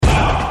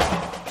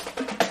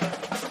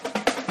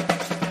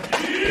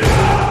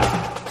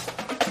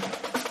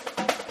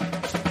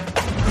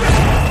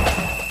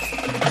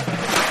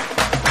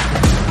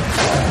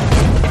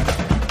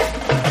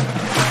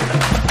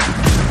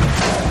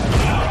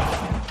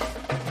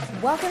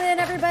Welcome in,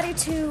 everybody,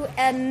 to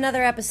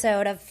another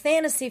episode of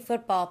Fantasy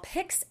Football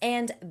Picks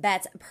and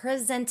Bets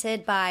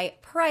presented by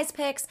Prize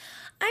Picks.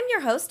 I'm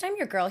your host, I'm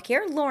your girl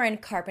here, Lauren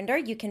Carpenter.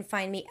 You can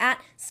find me at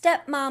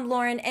Stepmom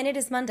Lauren, and it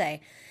is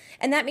Monday.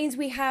 And that means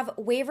we have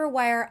waiver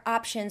wire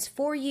options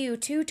for you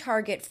to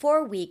target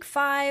for week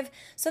 5,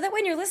 so that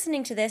when you're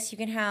listening to this, you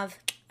can have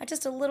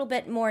just a little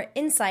bit more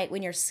insight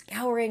when you're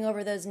scouring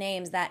over those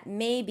names that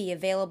may be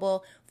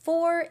available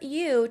for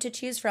you to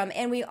choose from.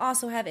 And we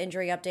also have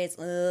injury updates.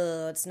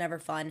 Ugh, it's never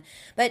fun.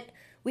 But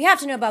we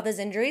have to know about those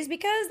injuries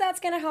because that's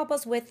going to help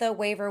us with the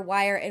waiver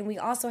wire. And we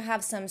also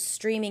have some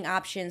streaming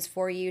options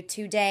for you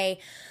today.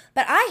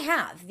 But I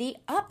have the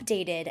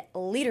updated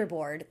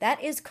leaderboard.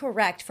 That is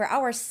correct for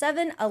our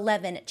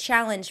 7-11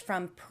 challenge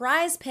from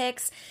Prize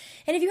Picks.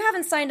 And if you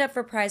haven't signed up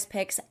for Prize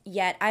Picks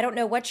yet, I don't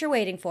know what you're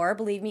waiting for.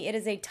 Believe me, it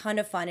is a ton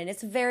of fun and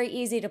it's very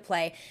easy to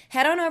play.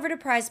 Head on over to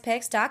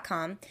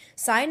prizepicks.com,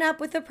 sign up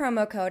with the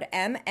promo code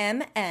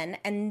MMN,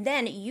 and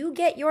then you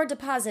get your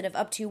deposit of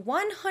up to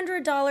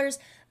 $100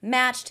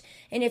 matched.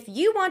 And if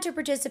you want to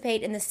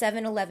participate in the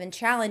 7-11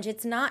 challenge,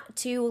 it's not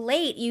too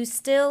late. You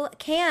still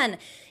can.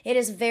 It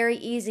is very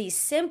easy.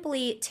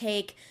 Simply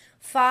take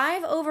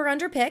 5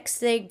 over-under picks.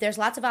 There's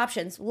lots of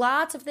options,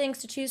 lots of things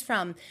to choose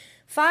from.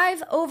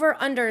 5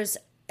 over-unders,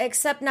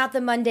 except not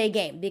the Monday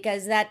game,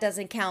 because that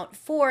doesn't count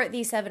for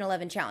the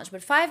 7-11 challenge.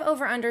 But 5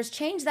 over-unders,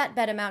 change that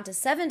bet amount to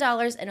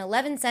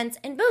 $7.11,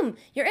 and boom,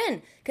 you're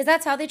in. Because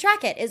that's how they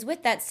track it, is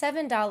with that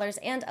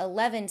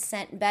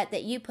 $7.11 bet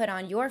that you put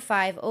on your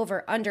 5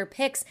 over-under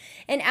picks.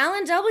 And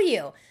Alan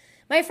W.,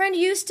 my friend,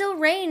 you still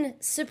reign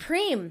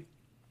supreme.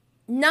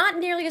 Not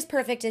nearly as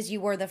perfect as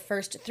you were the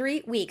first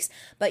 3 weeks,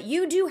 but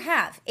you do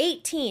have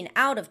 18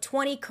 out of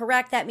 20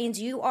 correct. That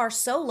means you are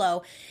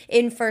solo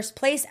in first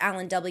place,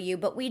 Alan W.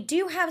 But we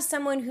do have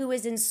someone who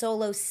is in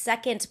solo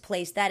second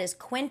place. That is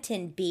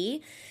Quentin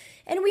B.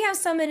 And we have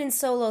someone in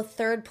solo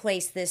third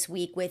place this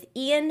week with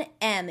Ian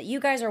M. You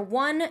guys are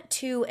 1,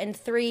 2, and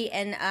 3,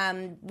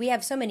 and we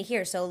have so many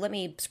here. So let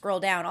me scroll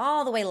down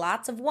all the way.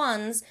 Lots of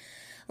ones.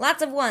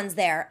 Lots of ones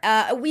there.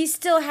 We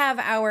still have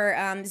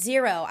our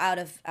 0 out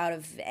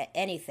of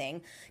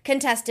anything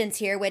contestants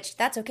here, which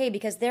that's okay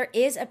because there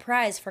is a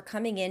prize for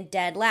coming in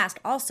dead last,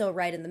 also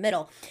right in the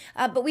middle.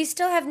 But we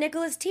still have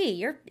Nicholas T.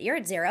 You're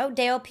at 0.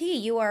 Dale P.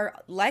 You are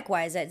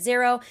likewise at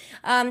 0.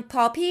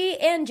 Paul P.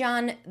 and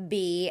John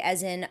B.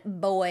 as in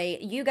boy.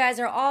 You guys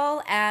are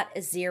all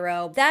at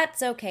 0.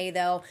 That's okay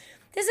though.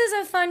 This is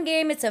a fun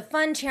game. It's a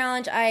fun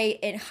challenge. I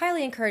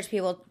highly encourage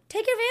people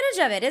take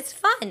advantage of it. It's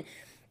fun.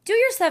 Do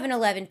your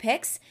 7-11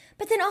 picks,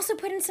 but then also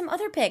put in some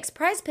other picks.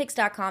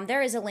 PrizePicks.com,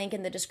 there is a link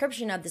in the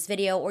description of this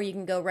video, or you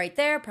can go right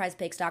there,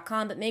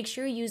 PrizePicks.com, but make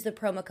sure you use the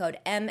promo code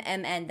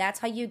MMN.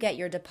 That's how you get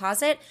your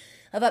deposit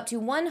of up to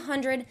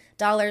 $100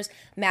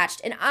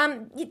 matched.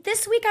 And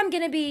this week I'm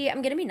gonna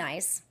be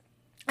nice.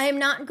 I am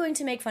not going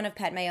to make fun of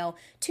Pet Mayo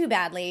too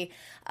badly.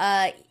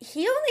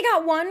 He only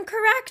got 1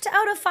 correct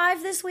out of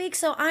 5 this week,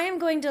 so I am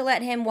going to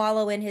let him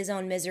wallow in his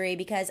own misery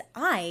because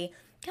I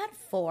got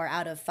 4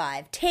 out of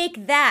 5.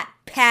 Take that,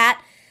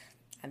 Pat.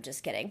 I'm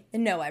just kidding.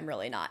 No, I'm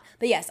really not.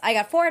 But yes, I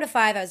got 4 out of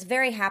 5. I was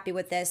very happy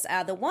with this.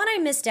 The one I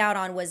missed out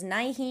on was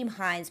Nyheim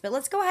Hines, but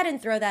let's go ahead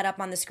and throw that up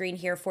on the screen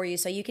here for you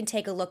so you can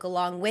take a look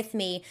along with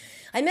me.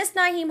 I missed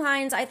Nyheim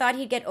Hines. I thought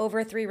he'd get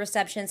over 3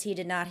 receptions. He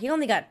did not. He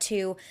only got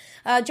 2.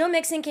 Joe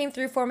Mixon came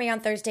through for me on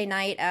Thursday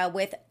night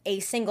with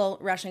a single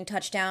rushing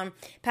touchdown.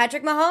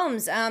 Patrick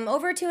Mahomes,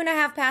 over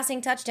 2.5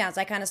 passing touchdowns.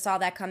 I kind of saw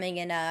that coming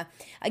in a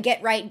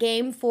get-right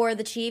game for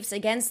the Chiefs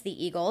against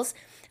the Eagles.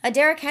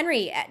 Derrick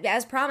Henry,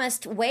 as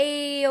promised,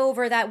 way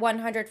over that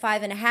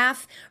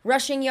 105.5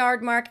 rushing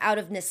yard mark out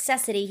of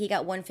necessity. He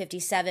got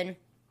 157.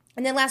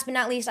 And then last but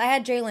not least, I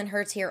had Jalen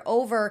Hurts here,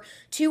 over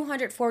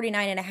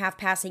 249.5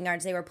 passing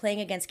yards. They were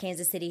playing against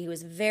Kansas City, who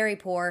was very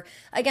poor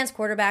against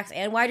quarterbacks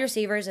and wide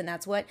receivers, and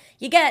that's what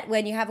you get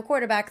when you have a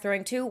quarterback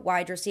throwing 2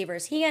 wide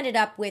receivers. He ended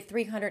up with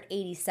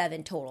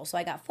 387 total. So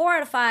I got 4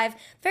 out of 5.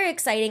 Very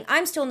exciting.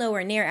 I'm still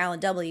nowhere near Alan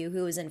W.,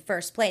 who is in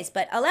first place,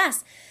 but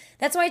alas,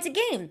 that's why it's a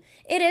game.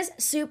 It is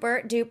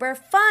super duper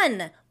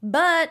fun.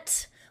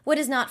 But what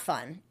is not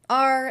fun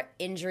are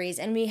injuries,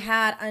 and we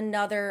had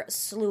another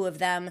slew of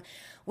them,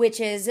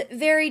 which is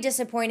very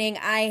disappointing.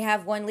 I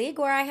have one league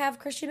where I have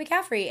Christian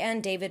McCaffrey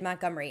and David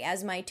Montgomery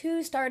as my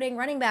 2 starting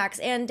running backs,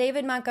 and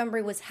David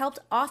Montgomery was helped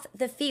off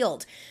the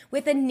field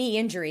with a knee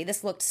injury.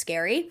 This looked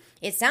scary.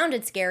 It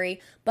sounded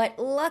scary, but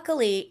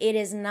luckily it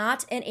is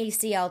not an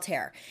ACL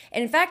tear.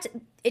 And in fact,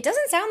 it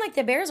doesn't sound like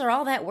the Bears are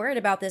all that worried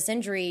about this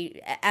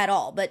injury at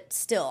all, but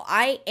still,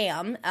 I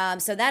am.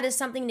 So that is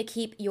something to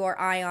keep your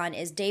eye on,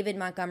 is David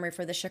Montgomery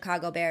for the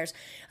Chicago Bears.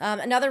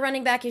 Another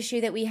running back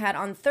issue that we had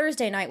on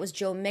Thursday night was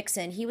Joe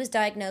Mixon. He was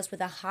diagnosed with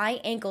a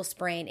high ankle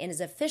sprain and is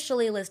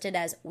officially listed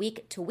as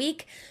week to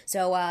week.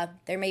 So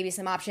there may be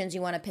some options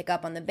you want to pick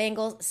up on the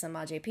Bengals, some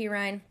Samaje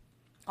Perine.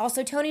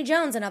 Also, Tony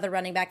Jones, another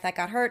running back that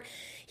got hurt,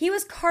 he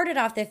was carted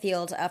off the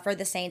field for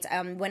the Saints.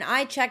 When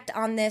I checked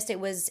on this, it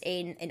was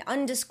an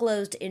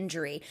undisclosed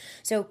injury.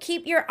 So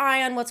keep your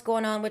eye on what's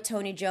going on with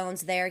Tony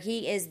Jones there.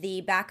 He is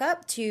the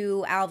backup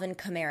to Alvin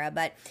Kamara.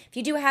 But if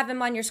you do have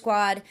him on your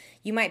squad,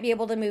 you might be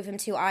able to move him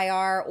to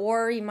IR,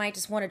 or you might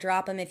just want to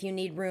drop him if you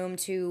need room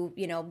to,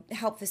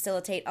 help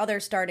facilitate other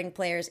starting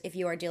players if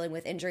you are dealing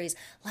with injuries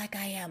like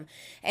I am.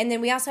 And then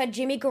we also had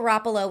Jimmy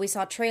Garoppolo. We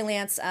saw Trey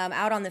Lance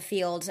out on the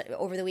field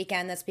over the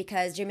weekend. That's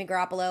because Jimmy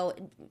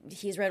Garoppolo,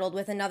 he's riddled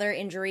with another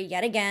injury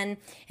yet again,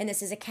 and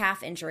this is a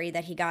calf injury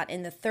that he got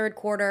in the third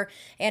quarter.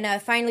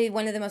 And finally,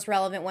 one of the most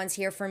relevant ones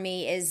here for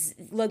me is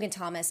Logan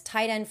Thomas,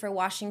 tight end for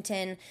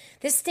Washington.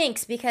 This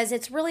stinks because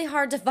it's really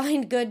hard to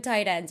find good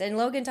tight ends, and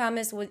Logan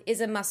Thomas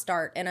is a must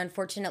start, and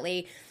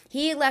unfortunately,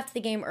 he left the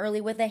game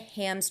early with a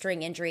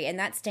hamstring injury, and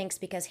that stinks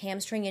because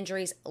hamstring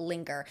injuries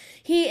linger.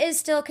 He is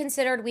still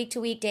considered week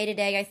to week, day to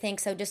day, I think,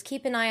 so just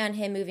keep an eye on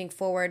him moving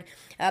forward,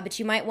 but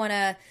you might want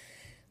to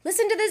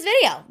listen to this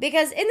video,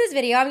 because in this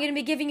video, I'm going to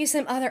be giving you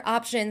some other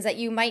options that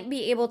you might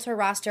be able to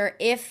roster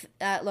if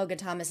Logan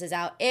Thomas is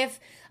out, if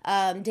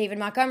David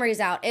Montgomery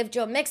is out, if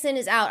Joe Mixon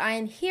is out. I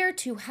am here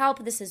to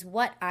help. This is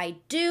what I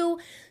do.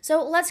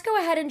 So let's go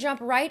ahead and jump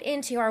right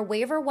into our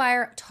waiver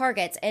wire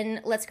targets,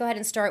 and let's go ahead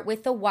and start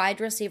with the wide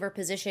receiver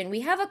position. We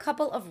have a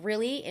couple of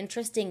really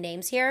interesting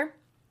names here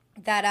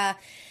that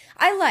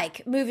I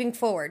like moving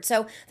forward.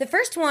 So the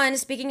first one,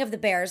 speaking of the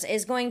Bears,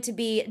 is going to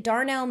be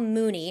Darnell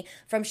Mooney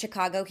from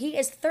Chicago. He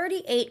is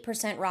 38%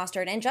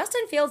 rostered, and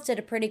Justin Fields did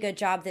a pretty good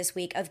job this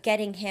week of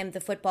getting him the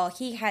football.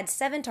 He had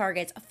 7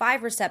 targets,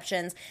 5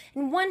 receptions,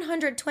 and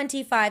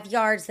 125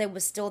 yards. There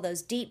was still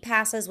those deep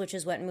passes, which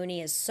is what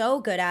Mooney is so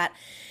good at.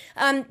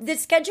 The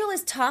schedule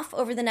is tough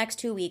over the next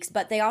 2 weeks,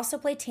 but they also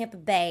play Tampa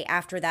Bay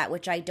after that,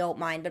 which I don't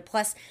mind. But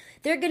plus,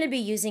 they're going to be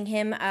using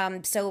him,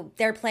 so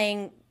they're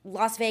playing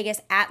Las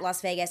Vegas at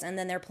Las Vegas, and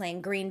then they're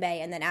playing Green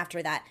Bay, and then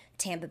after that,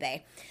 Tampa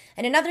Bay.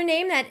 And another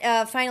name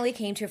that finally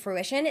came to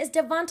fruition is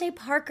Devontae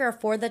Parker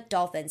for the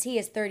Dolphins. He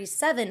is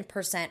 37%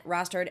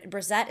 rostered.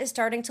 Brissett is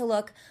starting to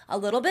look a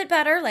little bit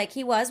better, like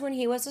he was when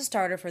he was a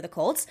starter for the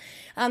Colts.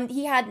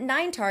 He had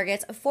 9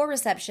 targets, 4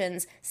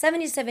 receptions,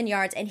 77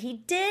 yards, and he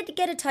did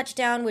get a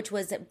touchdown, which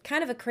was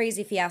kind of a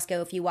crazy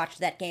fiasco if you watched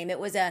that game. It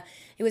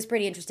was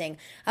pretty interesting.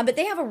 But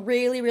they have a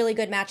really, really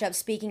good matchup.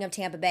 Speaking of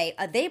Tampa Bay,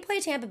 they play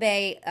Tampa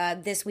Bay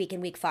this week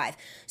in Week 5.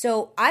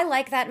 So I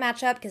like that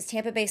matchup because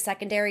Tampa Bay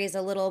secondary is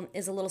a little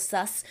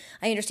sus.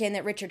 I understand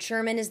that Richard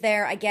Sherman is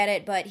there. I get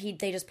it, but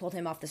they just pulled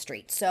him off the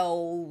street.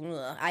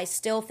 So I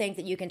still think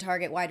that you can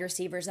target wide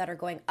receivers that are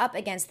going up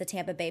against the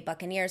Tampa Bay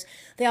Buccaneers.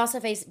 They also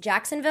face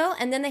Jacksonville,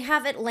 and then they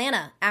have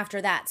Atlanta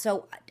after that.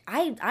 So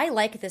I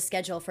like the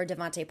schedule for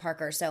Devontae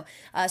Parker. So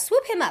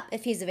swoop him up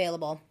if he's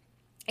available.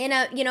 And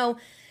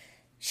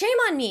shame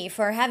on me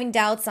for having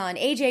doubts on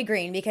AJ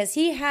Green because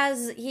he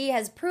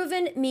has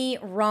proven me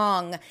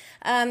wrong.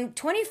 24%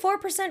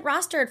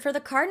 rostered for the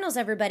Cardinals,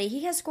 everybody.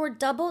 He has scored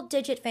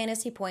double-digit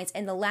fantasy points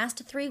in the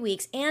last 3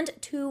 weeks and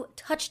 2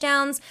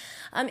 touchdowns.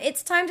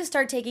 It's time to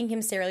start taking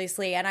him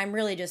seriously, and I'm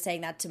really just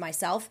saying that to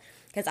myself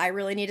because I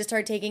really need to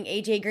start taking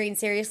AJ Green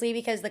seriously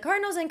because the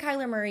Cardinals and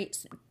Kyler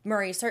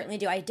Murray certainly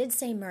do. I did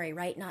say Murray,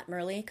 right? Not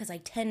Murley, because I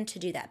tend to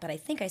do that, but I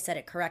think I said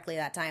it correctly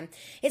that time.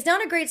 It's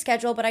not a great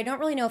schedule, but I don't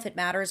really know if it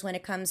matters when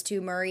it comes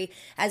to Murray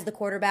as the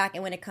quarterback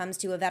and when it comes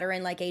to a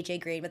veteran like AJ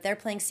Green. But they're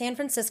playing San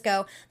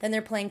Francisco, then they're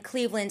playing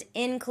Cleveland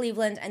in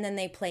Cleveland, and then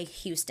they play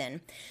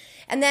Houston.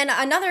 And then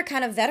another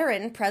kind of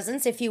veteran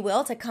presence, if you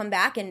will, to come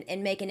back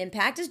and make an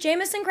impact is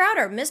Jamison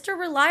Crowder, Mr.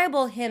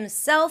 Reliable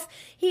himself.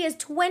 He is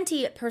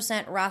 20%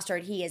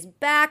 rostered. He is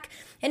back.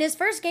 In his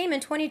first game in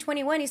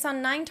 2021, he saw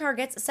 9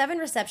 targets, 7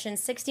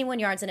 receptions, 61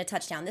 yards, and a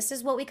touchdown. This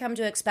is what we come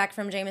to expect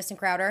from Jamison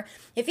Crowder.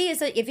 If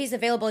he's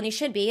available, and he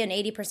should be in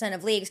 80%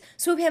 of leagues,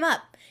 swoop him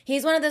up.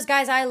 He's one of those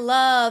guys I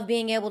love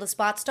being able to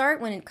spot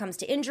start when it comes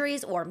to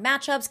injuries or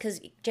matchups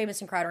because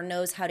Jamison Crowder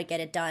knows how to get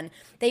it done.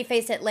 They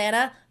face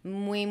Atlanta,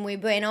 muy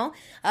bueno.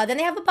 Then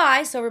they have a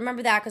bye, so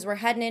remember that because we're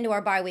heading into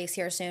our bye weeks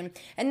here soon.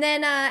 And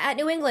then at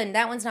New England,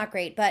 that one's not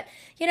great. But,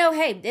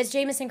 hey, it's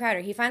Jamison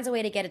Crowder. He finds a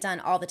way to get it done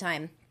all the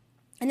time.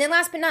 And then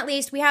last but not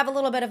least, we have a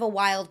little bit of a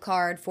wild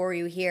card for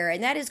you here,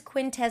 and that is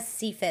Quintez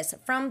Cephus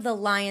from the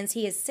Lions.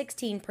 He is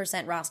 16%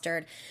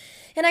 rostered.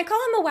 And I call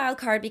him a wild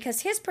card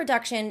because his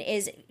production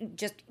is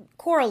just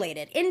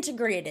correlated,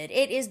 integrated.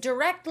 It is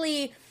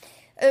directly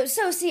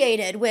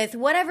associated with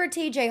whatever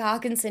TJ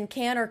Hawkinson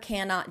can or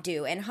cannot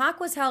do. And Hawk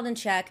was held in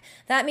check.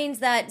 That means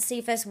that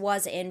Cephus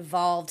was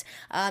involved.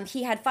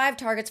 He had 5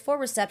 targets, 4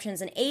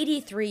 receptions, and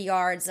 83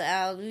 yards.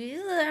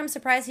 I'm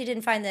surprised he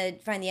didn't find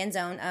the end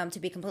zone, to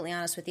be completely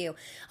honest with you.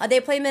 They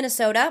play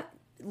Minnesota.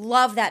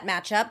 Love that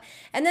matchup.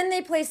 And then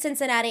they play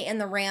Cincinnati and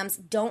the Rams.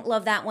 Don't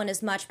love that one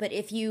as much, but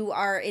if you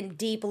are in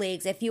deep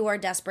leagues, if you are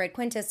desperate,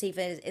 Quintez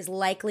Cephas is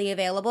likely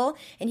available,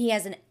 and he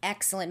has an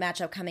excellent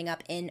matchup coming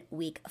up in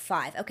week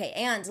 5. Okay,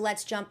 and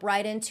let's jump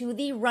right into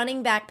the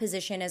running back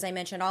position. As I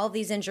mentioned, all of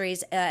these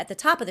injuries at the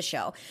top of the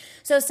show.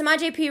 So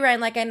Samaje Perine,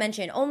 like I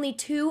mentioned, only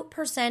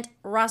 2%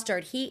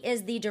 rostered. He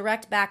is the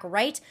direct back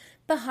right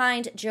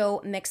behind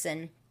Joe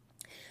Mixon.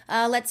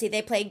 Let's see.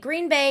 They play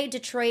Green Bay,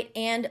 Detroit,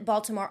 and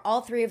Baltimore.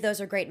 All 3 of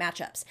those are great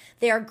matchups.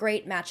 They are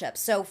great matchups.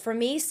 So for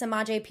me,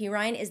 Samaje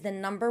Perine is the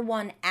number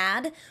 1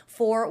 ad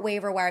for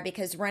waiver wire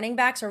because running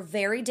backs are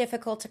very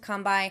difficult to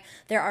come by.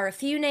 There are a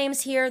few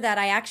names here that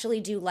I actually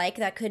do like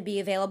that could be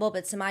available,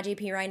 but Samaje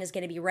Perine is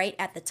going to be right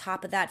at the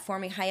top of that for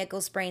me. High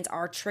ankle sprains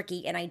are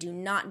tricky, and I do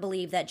not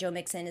believe that Joe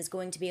Mixon is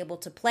going to be able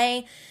to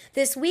play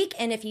this week.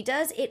 And if he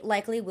does, it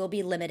likely will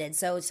be limited.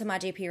 So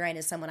Samaje Perine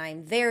is someone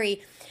I'm very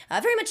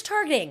much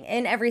targeting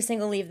in every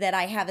single league that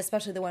I have,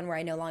 especially the one where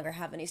I no longer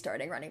have any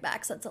starting running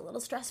backs. That's a little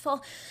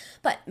stressful.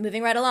 But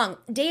moving right along,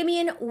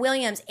 Damian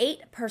Williams,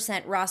 8%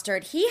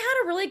 rostered. He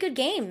had a really good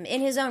game in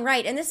his own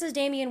right, and this is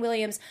Damian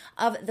Williams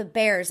of the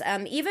Bears.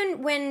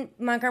 Even when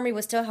Montgomery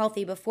was still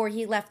healthy before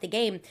he left the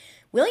game,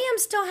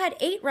 Williams still had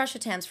 8 rush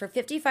attempts for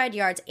 55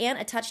 yards and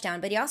a touchdown,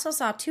 but he also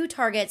saw 2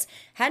 targets,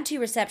 had 2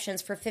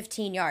 receptions for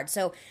 15 yards.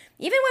 So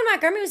even when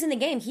Montgomery was in the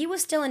game, he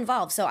was still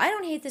involved. So I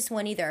don't hate this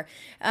one either.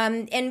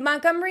 And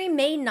Montgomery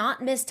may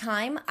not miss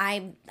time.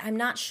 I'm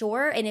not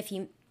sure. And if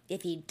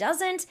he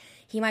doesn't,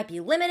 he might be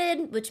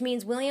limited, which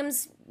means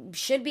Williams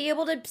should be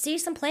able to see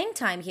some playing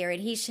time here.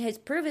 And he has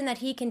proven that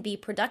he can be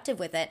productive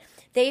with it.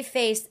 They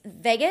face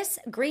Vegas,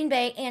 Green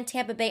Bay, and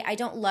Tampa Bay. I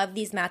don't love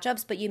these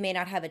matchups, but you may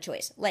not have a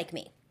choice, like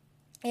me.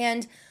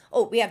 And,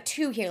 we have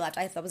 2 here left.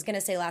 I was going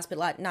to say last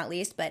but not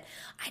least, but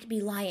I'd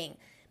be lying.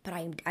 But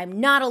I'm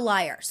not a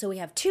liar. So we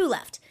have 2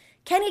 left.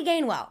 Kenny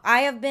Gainwell.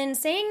 I have been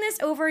saying this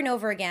over and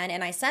over again,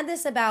 and I said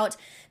this about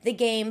the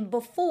game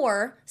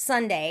before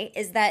Sunday,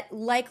 is that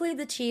likely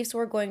the Chiefs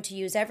were going to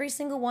use every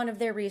single one of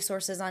their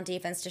resources on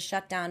defense to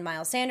shut down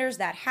Miles Sanders.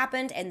 That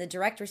happened, and the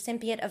direct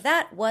recipient of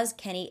that was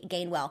Kenny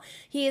Gainwell.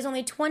 He is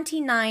only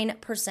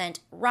 29%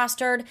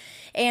 rostered,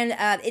 and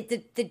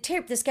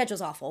the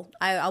schedule's awful.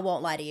 I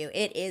won't lie to you.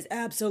 It is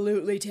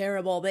absolutely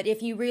terrible, but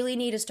if you really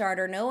need a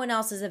starter, no one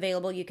else is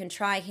available, you can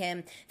try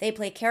him. They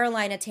play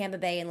Carolina, Tampa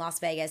Bay, and Las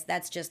Vegas.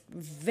 That's just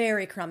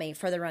very crummy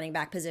for the running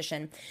back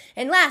position.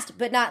 And last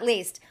but not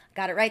least,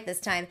 got it right this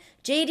time,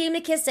 J.D.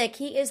 McKissic.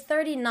 He is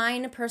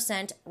 39%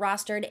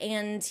 rostered,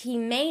 and he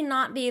may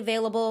not be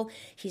available.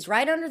 He's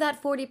right under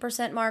that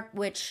 40% mark,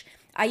 which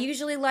I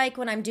usually like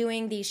when I'm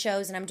doing these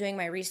shows and I'm doing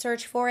my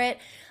research for it.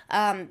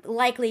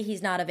 Likely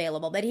he's not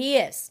available, but he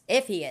is.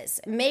 If he is,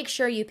 make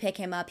sure you pick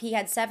him up. He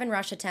had 7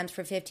 rush attempts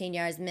for 15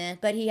 yards,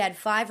 but he had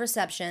 5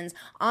 receptions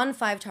on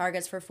 5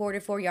 targets for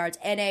 44 yards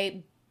and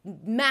a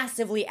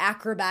massively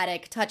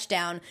acrobatic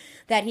touchdown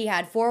that he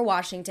had for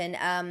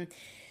Washington.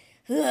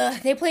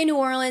 They play New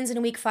Orleans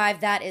in week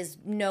 5. That is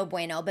no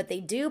bueno, but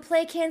they do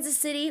play Kansas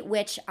City,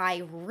 which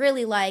I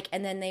really like,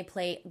 and then they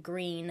play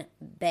Green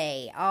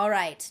Bay. All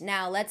right,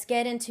 now let's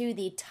get into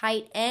the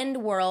tight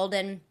end world,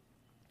 and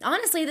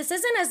honestly, this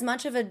isn't as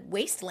much of a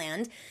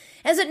wasteland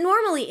as it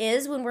normally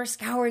is when we're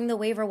scouring the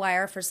waiver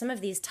wire for some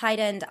of these tight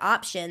end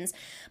options.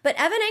 But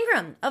Evan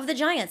Engram of the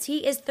Giants,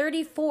 he is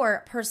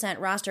 34%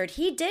 rostered.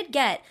 He did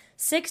get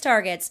 6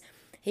 targets.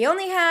 He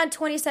only had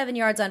 27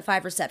 yards on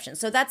 5 receptions,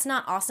 so that's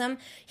not awesome.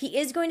 He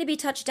is going to be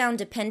touchdown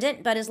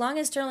dependent, but as long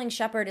as Sterling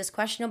Shepard is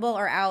questionable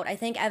or out, I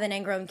think Evan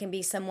Engram can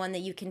be someone that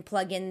you can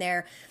plug in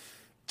there.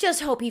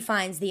 Just hope he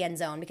finds the end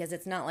zone because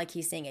it's not like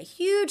he's seeing a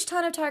huge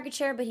ton of target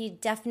share, but he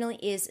definitely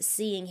is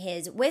seeing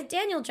his, with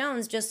Daniel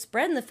Jones just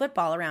spreading the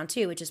football around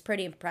too, which is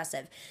pretty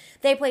impressive.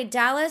 They played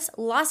Dallas,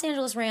 Los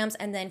Angeles Rams,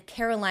 and then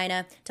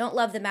Carolina. Don't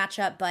love the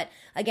matchup, but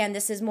again,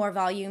 this is more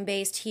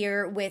volume-based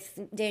here with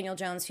Daniel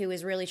Jones, who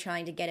is really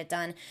trying to get it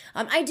done.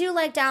 I do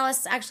like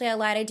Dallas. Actually, I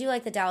lied. I do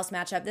like the Dallas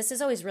matchup. This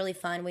is always really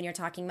fun when you're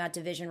talking about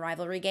division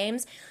rivalry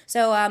games.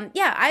 So,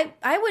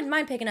 I wouldn't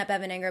mind picking up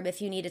Evan Engram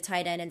if you need a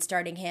tight end and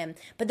starting him.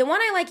 But the one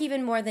I like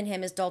even more than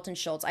him is Dalton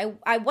Schultz.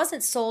 I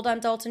wasn't sold on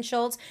Dalton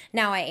Schultz.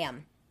 Now I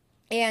am.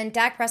 And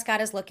Dak Prescott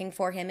is looking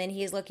for him, and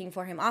he's looking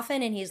for him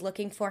often, and he's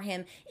looking for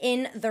him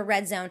in the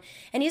red zone.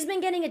 And he's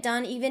been getting it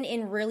done even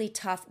in really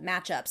tough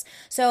matchups.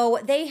 So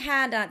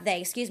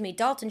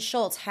Dalton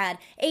Schultz had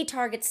 8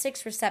 targets,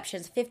 6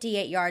 receptions,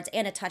 58 yards,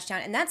 and a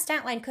touchdown. And that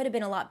stat line could have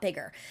been a lot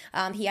bigger.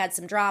 He had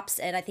some drops,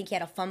 and I think he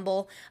had a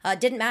fumble.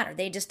 Didn't matter.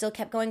 They just still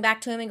kept going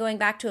back to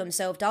him.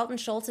 So if Dalton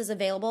Schultz is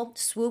available,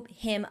 swoop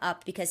him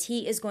up because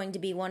he is going to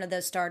be one of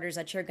those starters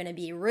that you're going to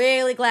be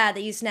really glad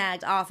that you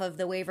snagged off of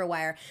the waiver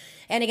wire.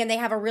 And again,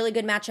 they have a really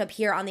good matchup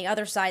here on the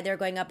other side. They're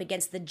going up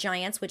against the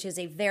Giants, which is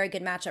a very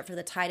good matchup for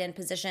the tight end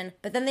position.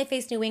 But then they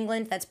face New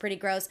England. That's pretty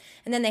gross.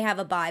 And then they have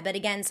a bye. But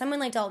again, someone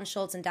like Dalton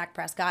Schultz and Dak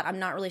Prescott, I'm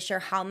not really sure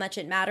how much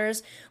it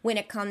matters when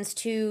it comes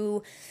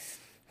to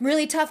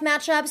really tough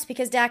matchups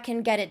because Dak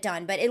can get it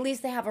done, but at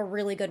least they have a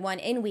really good one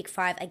in week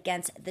 5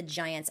 against the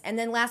Giants. And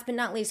then last but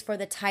not least for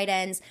the tight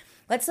ends,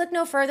 let's look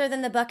no further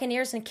than the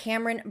Buccaneers and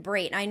Cameron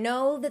Brate. I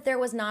know that there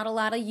was not a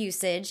lot of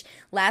usage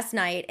last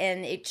night,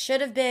 and it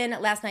should have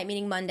been last night,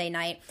 meaning Monday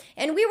night,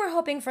 and we were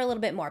hoping for a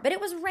little bit more, but it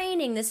was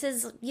raining. This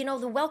is,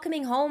 the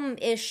welcoming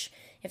home-ish,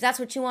 if that's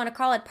what you want to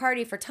call it,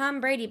 party for Tom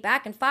Brady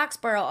back in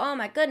Foxborough. Oh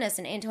my goodness,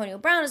 and Antonio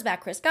Brown is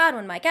back, Chris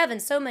Godwin, Mike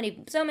Evans, so many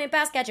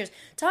pass catchers.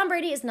 Tom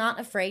Brady is not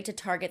afraid to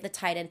target the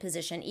tight end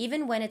position,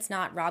 even when it's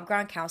not Rob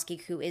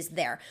Gronkowski who is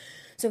there.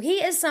 So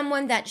he is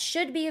someone that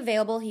should be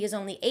available. He is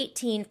only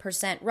 18%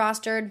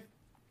 rostered,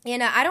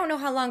 and I don't know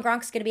how long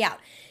Gronk's going to be out.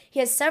 He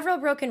has several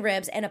broken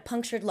ribs and a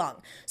punctured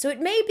lung, so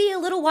it may be a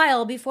little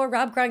while before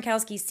Rob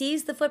Gronkowski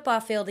sees the football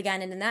field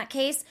again, and in that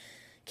case,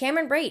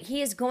 Cameron Brate,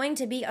 he is going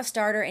to be a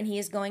starter and he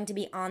is going to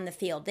be on the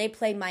field. They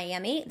play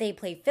Miami, they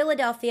play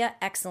Philadelphia,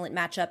 excellent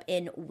matchup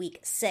in week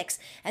 6,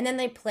 and then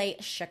they play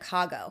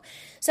Chicago.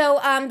 So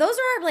those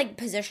are our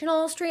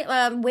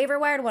positional waiver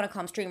wire, I want to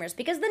call them streamers,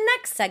 because the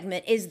next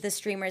segment is the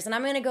streamers, and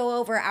I'm going to go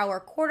over our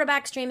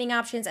quarterback streaming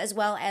options as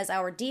well as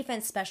our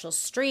defense special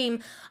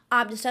team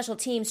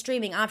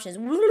streaming options.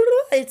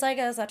 It's like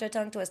such a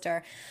tongue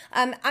twister.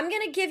 I'm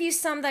going to give you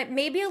some that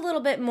may be a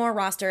little bit more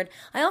rostered.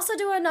 I also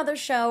do another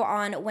show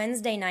on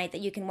Wednesday night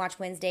that you can watch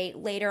Wednesday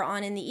later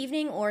on in the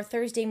evening or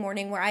Thursday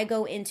morning where I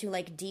go into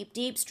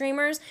deep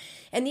streamers.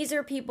 And these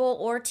are people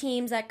or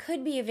teams that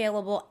could be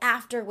available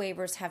after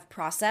waivers have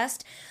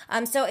processed.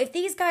 So if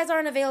these guys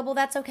aren't available,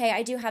 that's okay.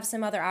 I do have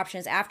some other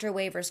options after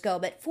waivers go.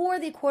 But for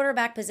the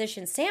quarterback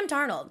position, Sam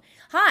Darnold,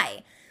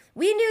 hi.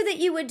 We knew that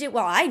you would do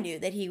well. I knew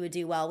that he would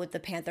do well with the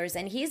Panthers,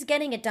 and he's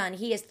getting it done.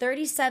 He is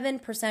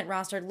 37%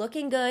 rostered,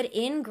 looking good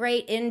in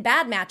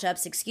bad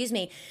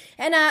matchups,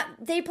 And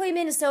they play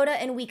Minnesota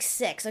in week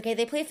 6. Okay,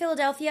 they play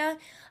Philadelphia.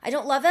 I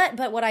don't love it,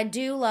 but what I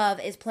do love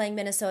is playing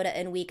Minnesota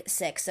in week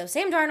 6. So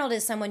Sam Darnold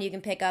is someone you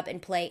can pick up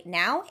and play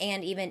now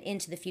and even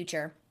into the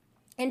future.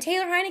 And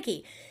Taylor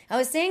Heinicke. I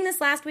was saying this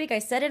last week. I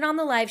said it on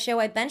the live show.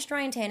 I benched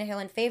Ryan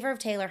Tannehill in favor of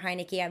Taylor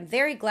Heinicke. I'm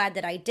very glad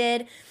that I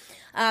did.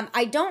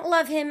 I don't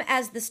love him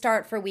as the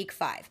start for week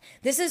 5.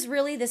 This is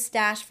really the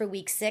stash for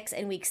week 6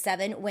 and week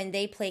 7 when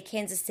they play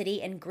Kansas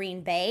City and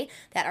Green Bay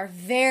that are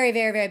very,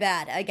 very, very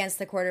bad against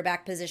the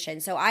quarterback position.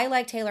 So I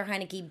like Taylor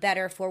Heinicke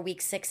better for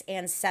week 6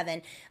 and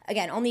 7.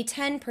 Again, only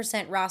 10%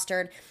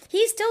 rostered.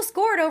 He still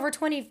scored over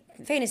 20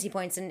 fantasy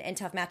points in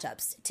tough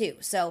matchups too.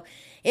 So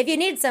if you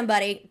need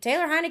somebody,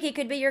 Taylor Heinicke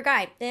could be your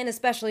guy, and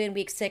especially in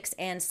week 6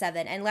 and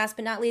 7. And last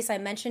but not least, I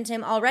mentioned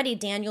him already,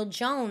 Daniel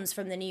Jones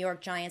from the New York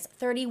Giants,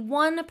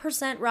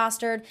 31%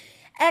 rostered.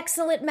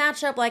 Excellent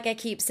matchup, like I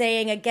keep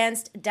saying,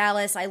 against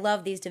Dallas. I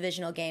love these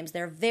divisional games.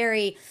 They're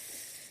very,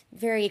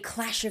 very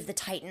Clash of the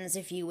Titans,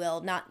 if you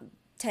will. Not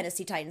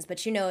Tennessee Titans,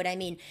 but you know what I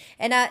mean.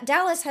 And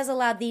Dallas has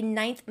allowed the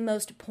 9th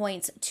most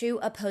points to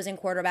opposing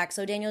quarterbacks,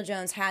 so Daniel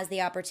Jones has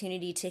the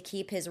opportunity to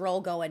keep his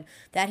role going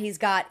that he's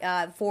got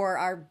for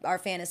our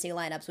fantasy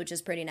lineups, which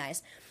is pretty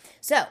nice.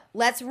 So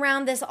let's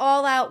round this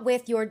all out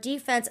with your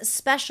defense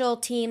special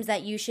teams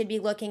that you should be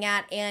looking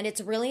at, and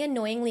it's really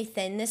annoyingly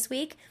thin this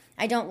week.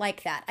 I don't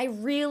like that. I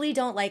really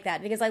don't like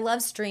that because I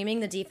love streaming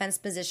the defense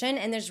position,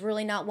 and there's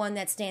really not one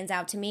that stands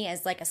out to me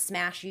as a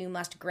smash you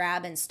must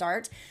grab and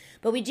start.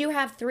 But we do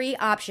have 3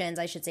 options.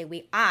 I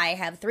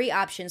have 3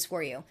 options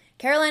for you.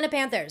 Carolina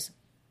Panthers.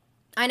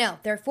 I know,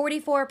 they're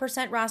 44%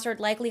 rostered,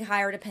 likely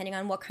higher depending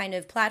on what kind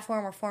of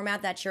platform or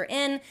format that you're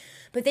in,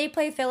 but they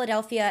play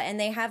Philadelphia and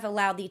they have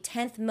allowed the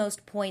 10th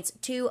most points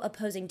to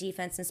opposing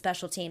defense and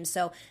special teams.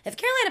 So if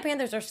Carolina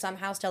Panthers are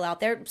somehow still out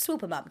there,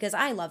 swoop them up because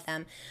I love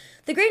them.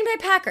 The Green Bay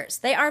Packers,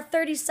 they are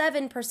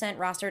 37%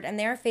 rostered and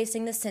they are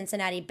facing the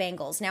Cincinnati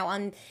Bengals. Now,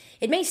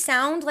 it may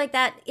sound like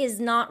that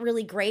is not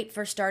really great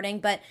for starting,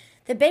 but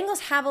the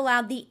Bengals have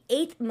allowed the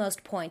 8th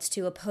most points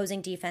to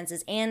opposing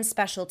defenses and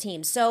special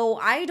teams, so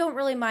I don't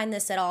really mind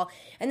this at all.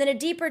 And then a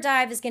deeper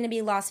dive is going to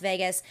be Las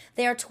Vegas.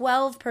 They are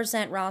 12%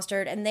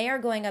 rostered, and they are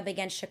going up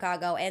against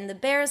Chicago. And the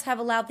Bears have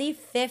allowed the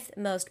 5th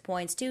most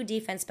points to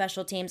defense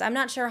special teams. I'm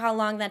not sure how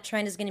long that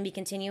trend is going to be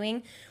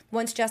continuing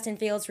once Justin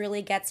Fields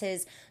really gets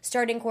his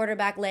starting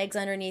quarterback legs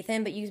underneath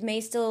him, but you may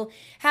still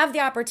have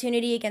the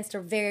opportunity against a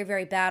very,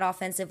 very bad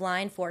offensive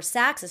line for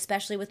sacks,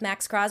 especially with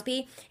Max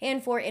Crosby,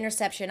 and for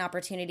interception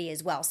opportunity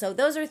as well. So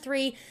those are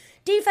 3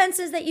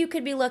 defenses that you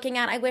could be looking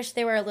at. I wish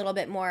they were a little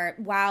bit more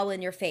wow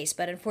in your face,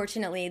 but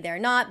unfortunately they're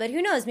not. But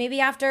who knows,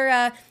 maybe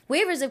after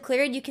waivers have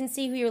cleared, you can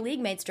see who your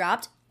league mates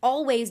dropped.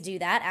 Always do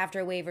that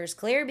after waivers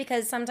clear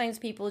because sometimes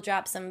people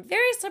drop some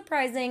very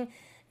surprising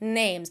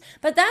names.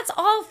 But that's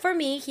all for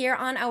me here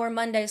on our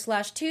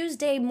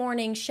Monday/Tuesday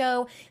morning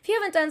show. If you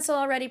haven't done so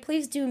already,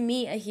 please do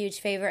me a huge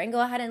favor and go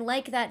ahead and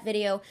like that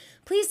video.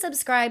 Please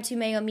subscribe to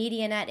Mayo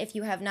Media Net if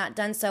you have not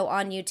done so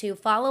on YouTube.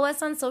 Follow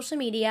us on social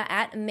media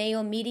at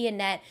Mayo Media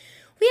Net.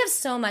 We have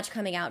so much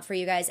coming out for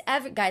you guys,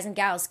 guys and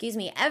gals,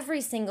 every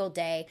single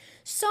day.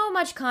 So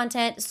much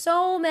content,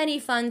 so many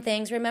fun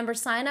things. Remember,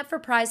 sign up for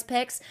Prize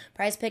Picks,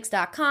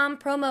 prizepicks.com,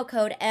 promo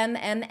code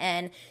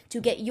MMN to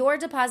get your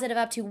deposit of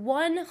up to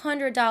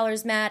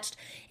 $100 matched.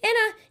 And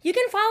you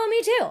can follow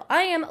me too.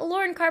 I am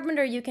Lauren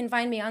Carpenter. You can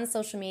find me on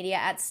social media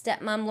at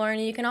Stepmom Lauren.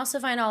 And you can also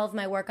find all of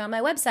my work on my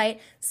website,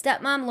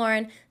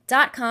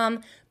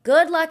 stepmomlauren.com.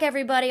 Good luck,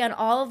 everybody, on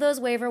all of those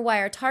waiver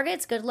wire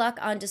targets. Good luck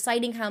on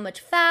deciding how much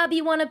fab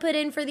you want to put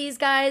in for these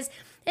guys.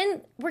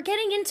 And we're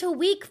getting into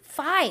week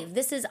 5.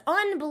 This is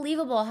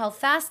unbelievable how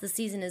fast the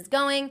season is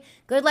going.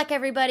 Good luck,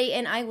 everybody,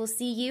 and I will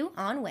see you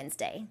on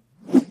Wednesday.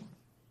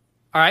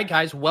 All right,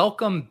 guys,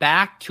 welcome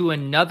back to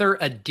another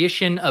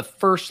edition of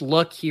First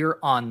Look here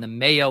on the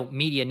Mayo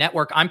Media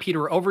Network. I'm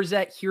Peter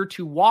Overzet, here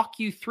to walk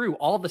you through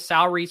all the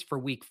salaries for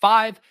week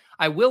 5.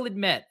 I will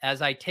admit,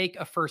 as I take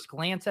a first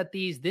glance at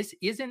these, this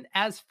isn't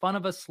as fun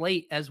of a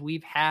slate as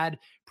we've had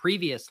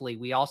previously.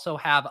 We also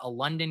have a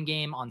London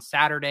game on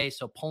Saturday,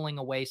 so pulling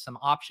away some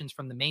options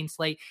from the main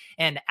slate.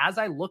 And as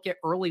I look at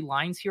early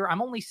lines here,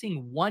 I'm only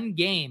seeing one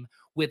game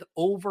with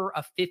over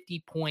a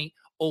 50-point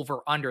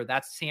over-under.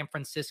 That's San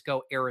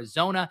Francisco,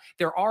 Arizona.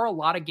 There are a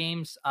lot of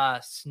games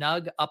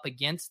snug up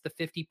against the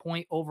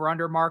 50-point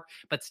over-under mark,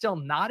 but still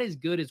not as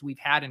good as we've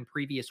had in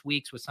previous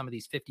weeks with some of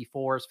these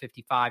 54s,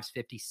 55s,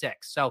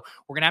 56. So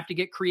we're going to have to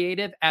get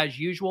creative as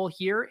usual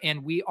here,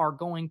 and we are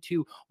going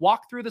to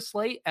walk through the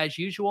slate. As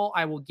usual,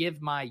 I will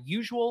give my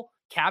usual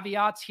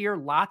caveats here.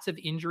 Lots of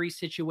injury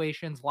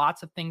situations,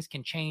 lots of things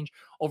can change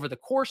over the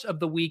course of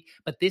the week,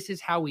 but this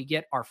is how we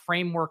get our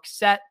framework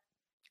set.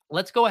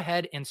 Let's go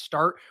ahead and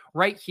start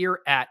right here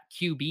at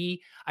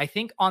QB. I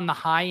think on the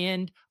high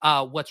end,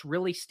 what's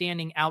really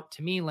standing out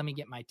to me, let me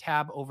get my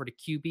tab over to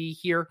QB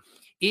here,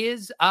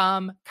 is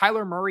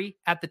Kyler Murray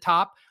at the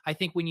top. I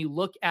think when you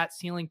look at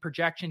ceiling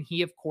projection,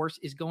 he, of course,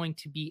 is going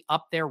to be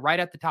up there right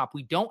at the top.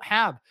 We don't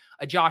have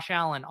a Josh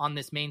Allen on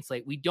this main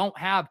slate. We don't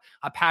have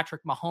a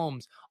Patrick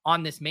Mahomes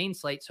on this main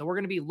slate. So we're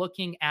going to be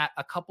looking at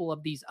a couple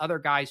of these other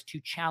guys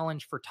to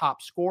challenge for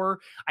top scorer.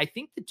 I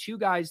think the two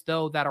guys,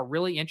 though, that are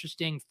really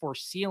interesting for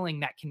ceiling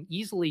that can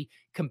easily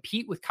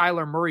compete with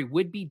Kyler Murray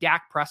would be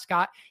Dak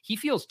Prescott. He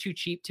feels too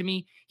cheap to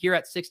me here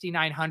at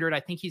 6,900. I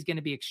think he's going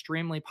to be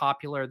extremely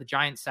popular. The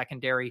Giants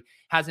secondary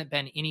hasn't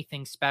been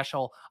anything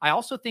special. I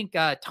also think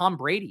Tom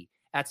Brady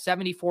at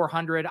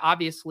 7,400,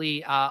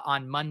 obviously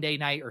on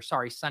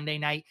Sunday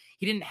night,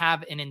 he didn't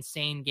have an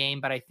insane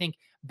game, but I think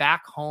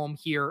back home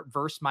here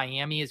versus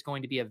Miami is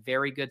going to be a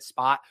very good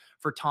spot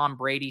for Tom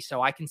Brady.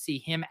 So I can see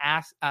him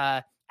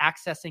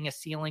accessing a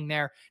ceiling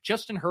there.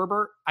 Justin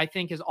Herbert, I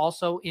think, is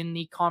also in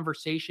the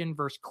conversation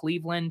versus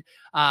Cleveland.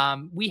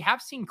 We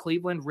have seen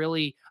Cleveland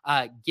really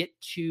get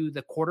to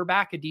the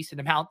quarterback a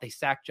decent amount. They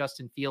sacked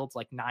Justin Fields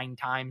like 9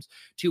 times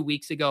 2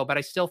 weeks ago, but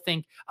I still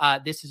think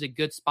this is a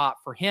good spot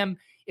for him.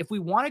 If we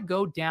want to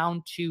go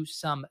down to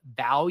some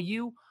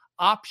value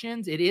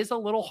options, it is a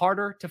little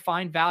harder to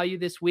find value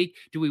this week.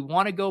 Do we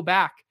want to go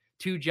back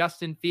to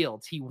Justin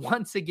Fields? He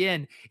once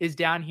again is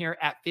down here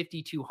at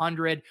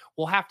 5,200.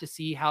 We'll have to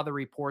see how the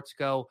reports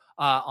go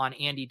on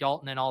Andy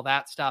Dalton and all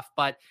that stuff.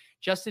 But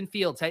Justin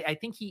Fields, I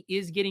think he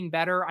is getting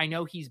better. I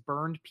know he's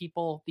burned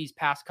people these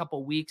past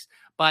couple weeks,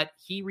 but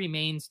he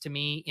remains to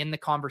me in the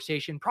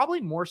conversation,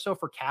 probably more so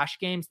for cash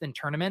games than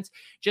tournaments,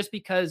 just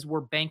because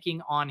we're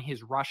banking on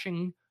his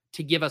rushing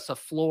to give us a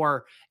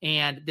floor.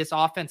 And this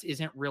offense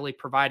isn't really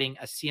providing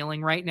a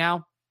ceiling right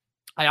now.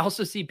 I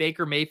also see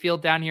Baker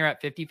Mayfield down here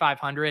at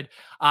 5,500.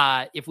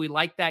 If we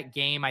like that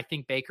game, I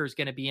think Baker's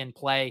going to be in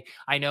play.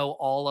 I know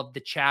all of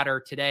the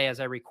chatter today as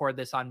I record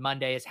this on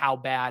Monday is how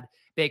bad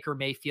Baker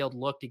Mayfield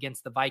looked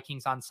against the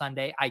Vikings on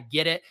Sunday. I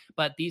get it,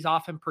 but these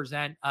often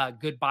present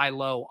good buy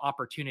low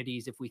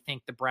opportunities if we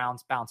think the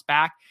Browns bounce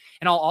back.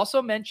 And I'll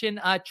also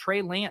mention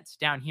Trey Lance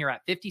down here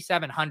at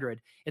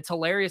 5,700. It's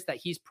hilarious that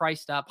he's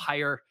priced up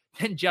higher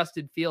than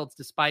Justin Fields,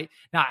 despite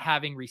not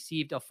having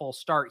received a full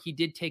start. He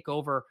did take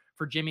over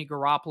for Jimmy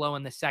Garoppolo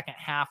in the second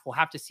half. We'll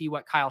have to see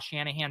what Kyle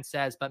Shanahan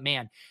says, but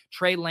man,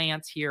 Trey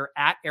Lance here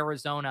at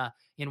Arizona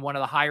in one of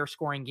the higher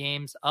scoring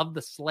games of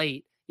the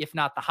slate, if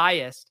not the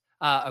highest,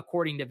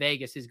 according to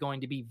Vegas, is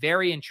going to be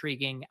very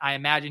intriguing. I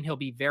imagine he'll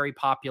be very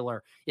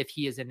popular if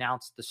he is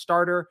announced the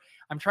starter.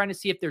 I'm trying to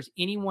see if there's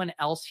anyone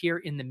else here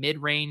in the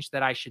mid-range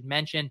that I should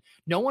mention.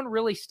 No one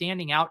really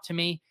standing out to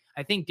me.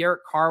 I think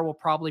Derek Carr will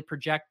probably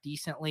project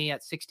decently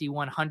at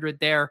 6,100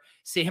 there.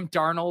 Sam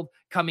Darnold,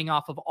 coming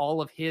off of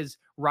all of his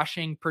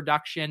rushing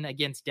production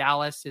against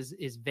Dallas,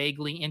 is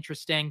vaguely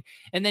interesting.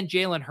 And then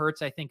Jalen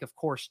Hurts, I think, of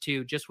course,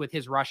 too, just with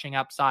his rushing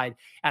upside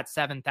at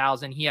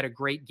 7,000. He had a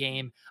great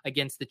game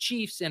against the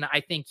Chiefs, and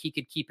I think he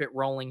could keep it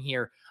rolling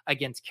here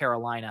against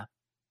Carolina.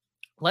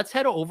 Let's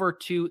head over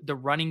to the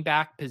running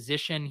back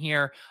position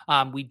here.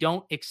 We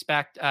don't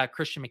expect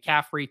Christian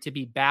McCaffrey to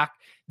be back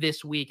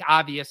this week.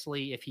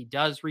 Obviously, if he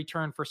does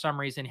return for some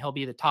reason, he'll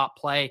be the top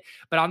play.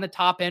 But on the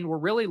top end, we're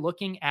really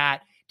looking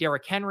at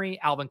Derrick Henry,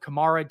 Alvin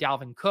Kamara,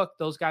 Dalvin Cook,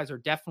 those guys are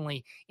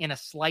definitely in a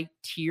slight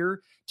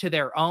tier to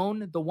their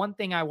own. The one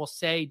thing I will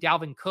say,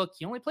 Dalvin Cook,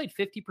 he only played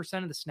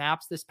 50% of the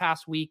snaps this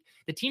past week.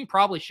 The team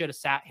probably should have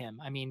sat him.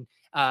 I mean,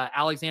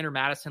 Alexander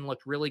Mattison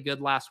looked really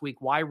good last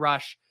week. Why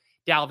rush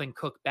Dalvin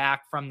Cook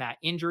back from that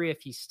injury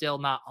if he's still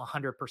not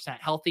 100%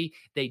 healthy?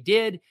 They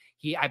did.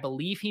 I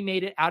believe he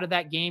made it out of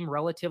that game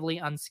relatively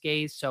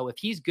unscathed. So if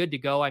he's good to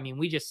go, I mean,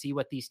 we just see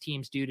what these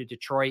teams do to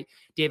Detroit.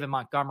 David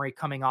Montgomery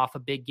coming off a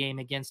big game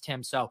against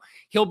him. So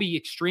he'll be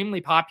extremely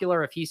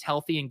popular if he's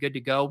healthy and good to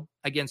go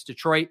against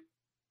Detroit.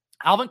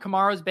 Alvin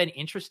Kamara has been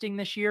interesting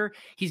this year.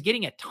 He's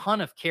getting a ton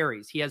of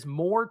carries. He has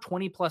more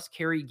 20-plus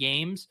carry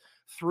games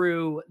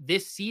through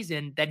this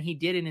season than he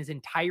did in his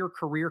entire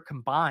career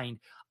combined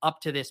up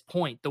to this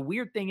point. The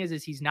weird thing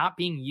is he's not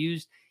being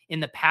used in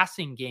the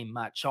passing game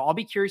much. So I'll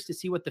be curious to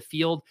see what the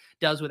field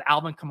does with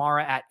Alvin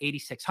Kamara at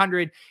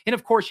 8,600. And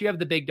of course, you have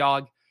the big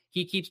dog.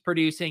 He keeps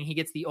producing. He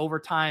gets the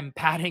overtime,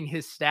 padding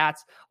his stats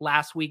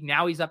last week.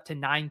 Now he's up to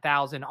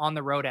 9,000 on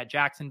the road at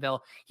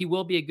Jacksonville. He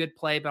will be a good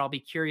play, but I'll be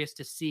curious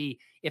to see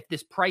if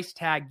this price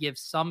tag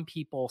gives some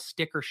people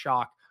sticker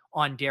shock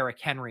on Derrick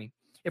Henry.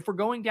 If we're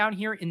going down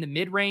here in the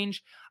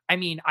mid-range, I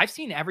mean, I've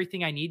seen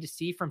everything I need to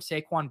see from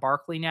Saquon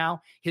Barkley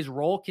now. His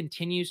role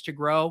continues to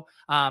grow.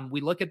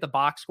 We look at the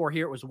box score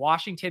here. It was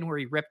Washington where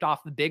he ripped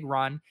off the big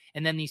run.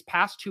 And then these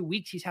past 2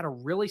 weeks, he's had a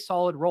really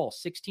solid role.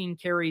 16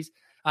 carries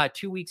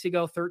 2 weeks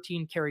ago,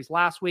 13 carries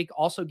last week,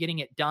 also getting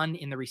it done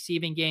in the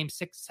receiving game,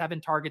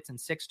 7 targets and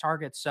 6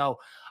 targets. So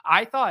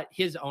I thought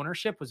his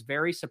ownership was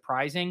very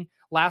surprising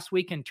last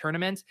week in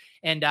tournaments.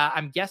 And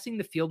I'm guessing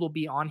the field will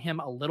be on him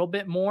a little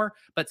bit more,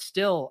 but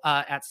still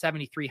at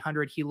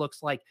 7,300, he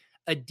looks like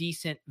a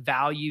decent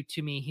value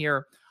to me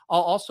here. I'll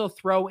also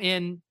throw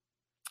in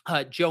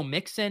Joe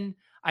Mixon.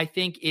 I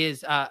think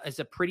is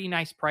a pretty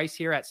nice price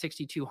here at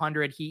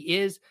 6,200. He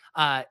is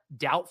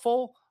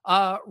doubtful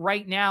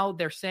right now.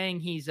 They're saying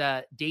he's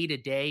day to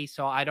day,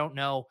 so I don't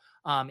know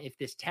if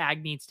this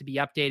tag needs to be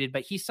updated,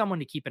 but he's someone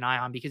to keep an eye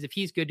on because if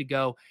he's good to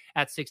go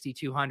at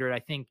 6,200, I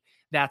think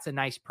that's a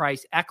nice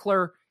price.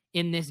 Eckler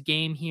in this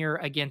game here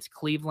against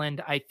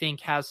Cleveland, I think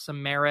has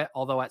some merit,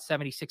 although at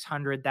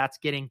 7,600, that's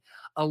getting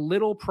a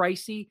little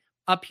pricey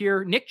up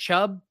here. Nick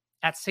Chubb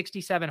at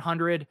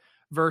 6,700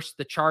 versus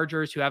the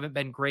Chargers, who haven't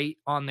been great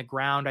on the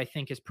ground, I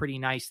think is pretty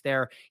nice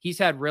there. He's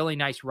had really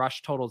nice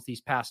rush totals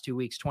these past 2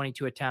 weeks,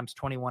 22 attempts,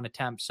 21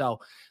 attempts. So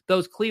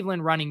those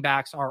Cleveland running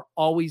backs are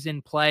always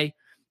in play.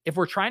 If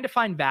we're trying to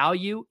find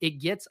value, it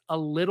gets a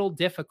little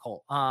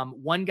difficult.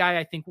 One guy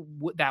I think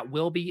that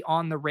will be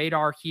on the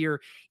radar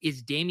here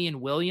is Damian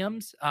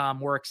Williams.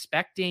 We're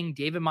expecting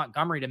David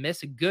Montgomery to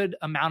miss a good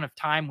amount of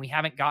time. We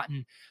haven't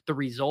gotten the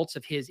results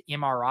of his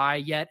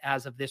MRI yet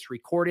as of this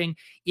recording.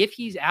 If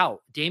he's out,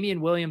 Damian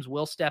Williams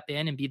will step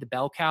in and be the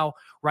bell cow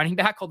running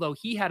back, although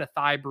he had a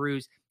thigh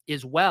bruise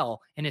as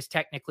well and is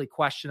technically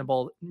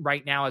questionable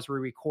right now as we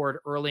record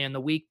early in the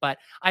week. But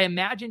I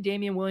imagine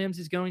Damian Williams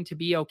is going to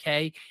be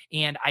okay.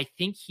 And I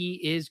think he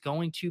is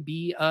going to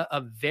be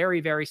a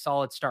very, very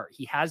solid start.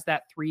 He has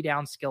that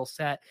 3-down skill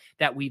set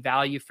that we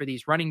value for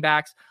these running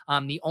backs.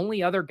 The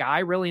only other guy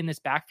really in this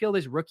backfield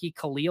is rookie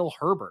Khalil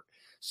Herbert.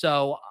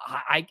 So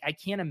I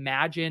can't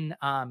imagine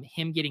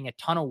him getting a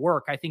ton of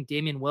work. I think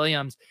Damian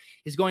Williams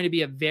is going to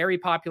be a very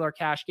popular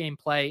cash game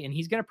play, and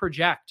he's going to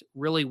project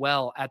really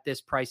well at this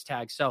price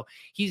tag. So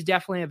he's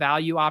definitely a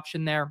value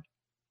option there.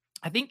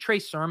 I think Trey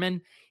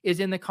Sermon is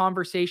in the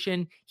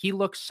conversation. He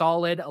looks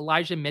solid.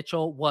 Elijah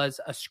Mitchell was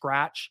a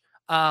scratch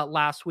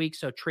last week,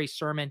 so Trey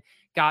Sermon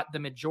got the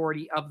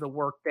majority of the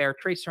work there.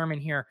 Trey Sermon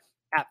here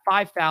at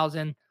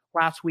 5,000.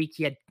 Last week,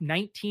 he had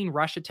 19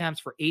 rush attempts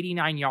for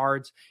 89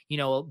 yards. You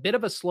know, a bit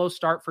of a slow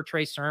start for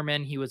Trey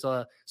Sermon. He was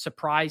a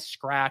surprise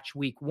scratch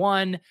week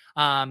 1,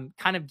 kind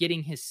of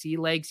getting his sea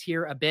legs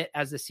here a bit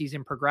as the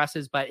season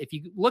progresses. But if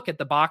you look at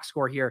the box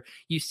score here,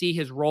 you see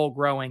his role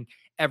growing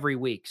every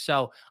week.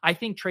 So I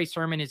think Trey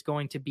Sermon is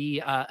going to be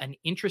an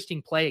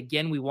interesting play.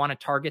 Again, we want to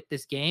target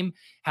this game,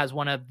 has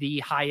one of the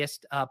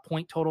highest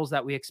point totals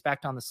that we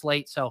expect on the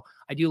slate. So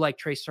I do like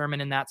Trey Sermon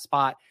in that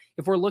spot.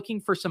 If we're looking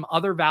for some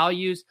other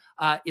values,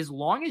 as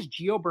long as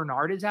Gio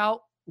Bernard is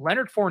out,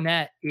 Leonard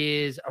Fournette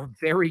is a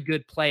very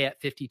good play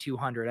at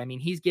 5,200. I mean,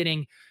 he's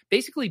getting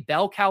basically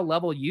bell cow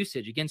level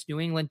usage against New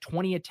England,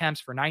 20 attempts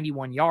for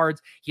 91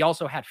 yards. He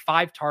also had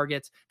 5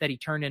 targets that he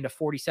turned into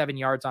 47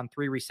 yards on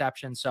 3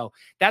 receptions. So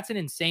that's an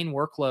insane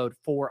workload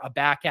for a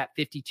back at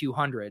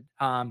 5,200.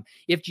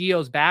 If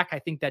Gio's back, I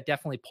think that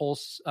definitely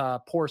pours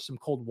some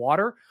cold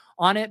water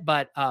on it,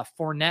 but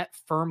Fournette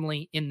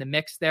firmly in the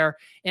mix there.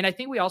 And I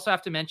think we also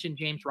have to mention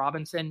James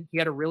Robinson. He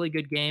had a really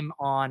good game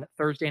on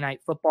Thursday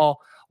Night Football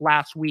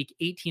last week,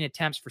 18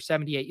 attempts for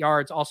 78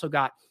 yards, also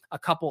got a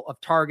couple of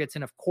targets,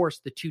 and of course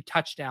the 2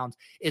 touchdowns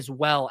as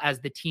well as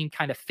the team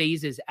kind of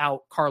phases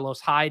out Carlos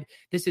Hyde.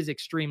 This is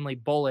extremely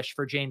bullish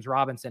for James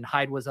Robinson.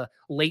 Hyde was a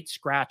late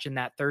scratch in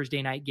that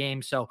Thursday night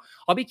game. So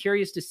I'll be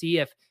curious to see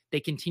if they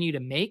continue to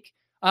make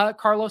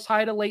Carlos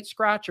Hyde a late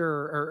scratch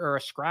or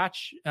a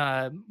scratch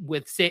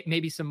with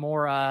maybe some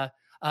more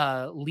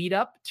lead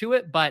up to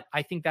it, but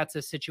I think that's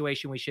a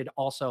situation we should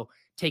also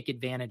take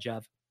advantage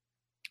of.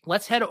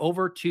 Let's head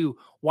over to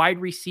wide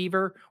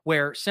receiver,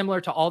 where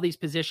similar to all these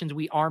positions,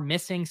 we are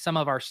missing some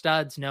of our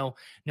studs. No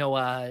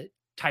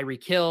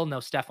Tyreek Hill, no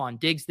Stephon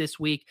Diggs this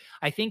week.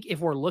 I think if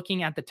we're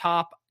looking at the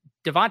top,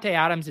 Davante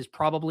Adams is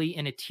probably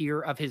in a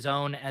tier of his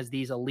own as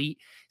these elite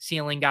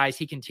ceiling guys.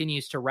 He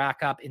continues to rack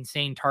up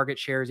insane target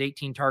shares,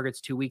 18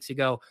 targets 2 weeks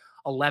ago,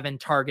 11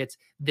 targets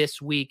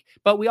this week.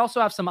 But we also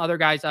have some other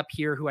guys up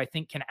here who I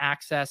think can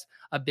access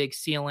a big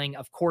ceiling.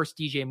 Of course,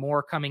 DJ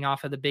Moore coming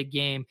off of the big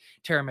game,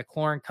 Terry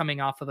McLaurin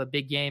coming off of a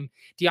big game.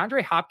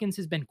 DeAndre Hopkins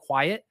has been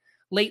quiet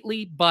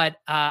lately, but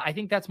I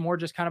think that's more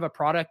just kind of a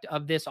product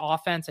of this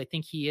offense. I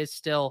think he is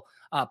still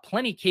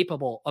plenty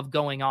capable of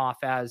going off,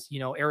 as, you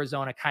know,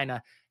 Arizona kind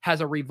of has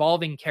a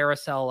revolving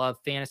carousel of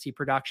fantasy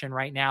production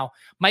right now.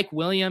 Mike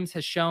Williams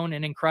has shown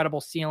an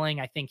incredible ceiling.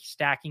 I think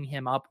stacking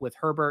him up with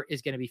Herbert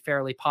is going to be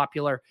fairly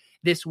popular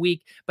this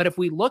week. But if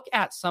we look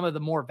at some of the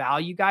more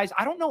value guys,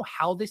 I don't know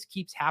how this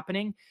keeps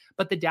happening,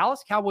 but the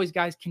Dallas Cowboys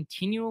guys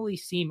continually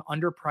seem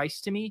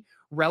underpriced to me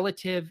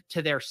relative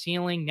to their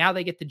ceiling. Now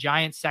they get the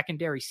Giants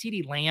secondary,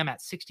 CeeDee Lamb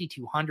at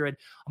 6,200,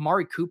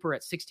 Amari Cooper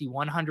at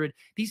 6,100.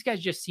 These guys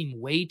just seem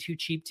way too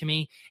cheap to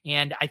me.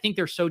 And I think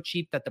they're so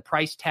cheap that the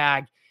price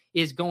tag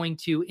is going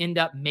to end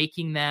up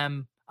making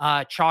them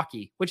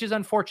chalky, which is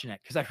unfortunate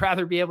because I'd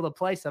rather be able to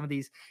play some of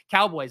these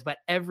Cowboys. But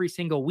every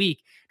single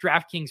week,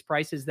 DraftKings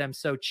prices them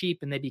so cheap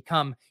and they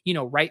become, you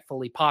know,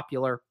 rightfully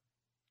popular.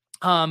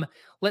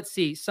 Let's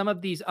see some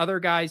of these other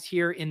guys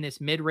here in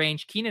this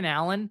mid-range. Keenan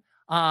Allen.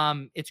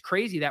 It's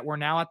crazy that we're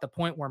now at the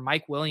point where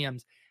Mike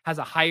Williams has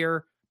a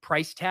higher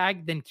price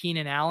tag than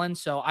Keenan Allen.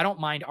 So I don't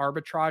mind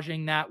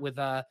arbitraging that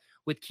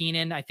with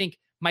Keenan. I think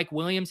Mike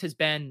Williams he's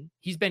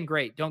been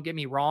great. Don't get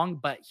me wrong,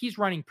 but he's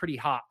running pretty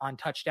hot on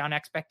touchdown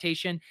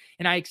expectation.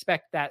 And I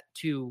expect that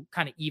to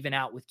kind of even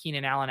out with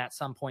Keenan Allen at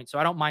some point. So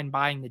I don't mind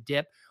buying the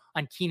dip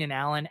on Keenan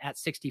Allen at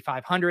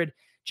 6,500.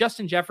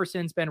 Justin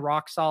Jefferson's been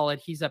rock solid.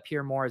 He's up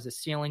here more as a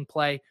ceiling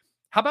play.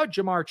 How about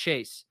Ja'Marr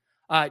Chase?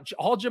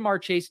 All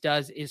Ja'Marr Chase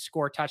does is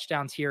score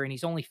touchdowns here, and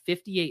he's only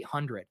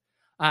 5,800.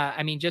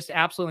 I mean, just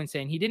absolutely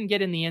insane. He didn't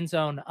get in the end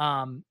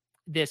zone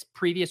this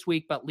previous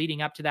week, but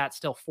leading up to that,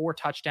 still 4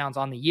 touchdowns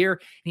on the year.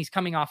 And he's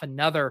coming off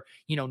another,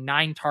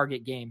 9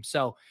 target game.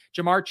 So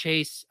Ja'Marr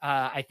Chase,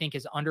 I think,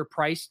 is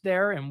underpriced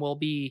there, and it'll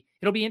be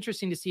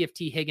interesting to see if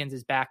T. Higgins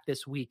is back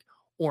this week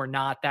or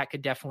not. That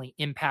could definitely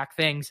impact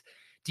things.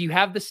 Do you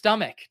have the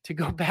stomach to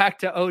go back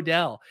to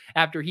Odell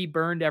after he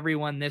burned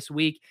everyone this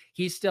week?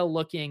 He's still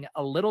looking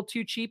a little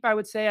too cheap, I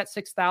would say, at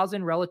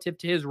 6,000 relative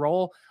to his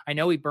role. I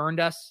know he burned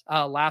us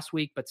last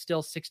week, but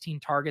still 16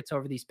 targets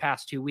over these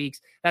past 2 weeks.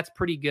 That's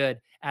pretty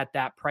good at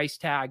that price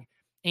tag.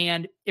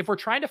 And if we're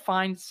trying to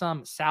find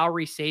some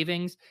salary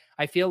savings,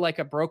 I feel like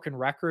a broken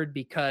record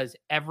because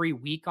every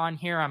week on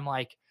here, I'm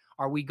like,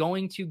 are we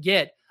going to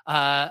get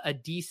a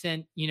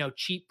decent,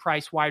 cheap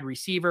price wide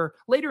receiver?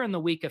 Later in the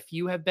week, a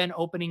few have been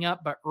opening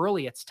up, but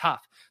early it's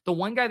tough. The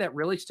one guy that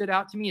really stood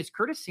out to me is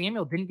Curtis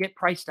Samuel didn't get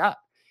priced up.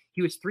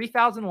 He was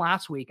 3,000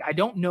 last week. I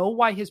don't know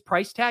why his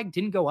price tag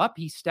didn't go up.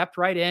 He stepped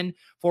right in,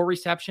 4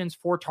 receptions,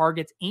 4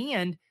 targets,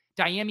 and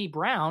Diami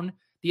Brown,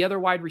 the other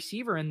wide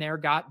receiver in there,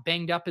 got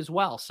banged up as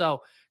well.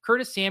 So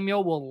Curtis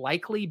Samuel will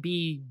likely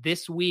be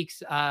this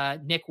week's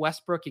Nick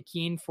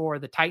Westbrook-Ikhine for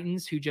the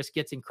Titans, who just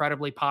gets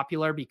incredibly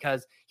popular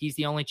because he's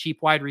the only cheap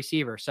wide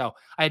receiver. So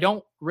I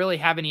don't really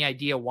have any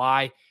idea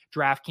why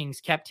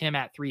DraftKings kept him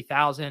at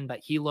 3,000, but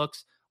he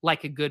looks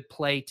like a good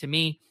play to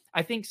me.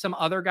 I think some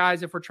other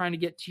guys, if we're trying to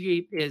get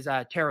cheap, is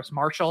Terrace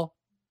Marshall.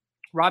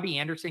 Robbie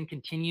Anderson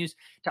continues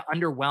to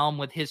underwhelm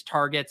with his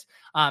targets.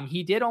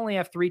 He did only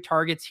have 3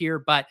 targets here,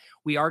 but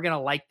we are going to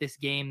like this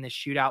game, this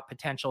shootout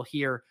potential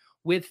here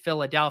with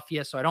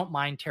Philadelphia. So I don't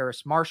mind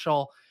Terrace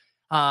Marshall.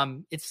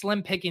 It's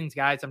slim pickings,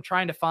 guys. I'm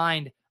trying to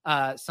find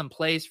some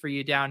plays for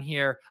you down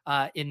here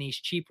in these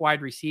cheap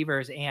wide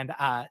receivers, and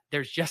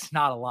there's just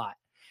not a lot.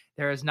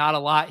 There is not a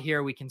lot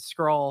here. We can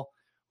scroll.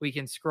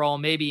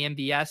 Maybe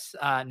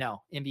MVS.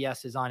 No,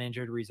 MVS is on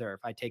injured reserve.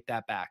 I take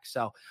that back.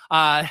 So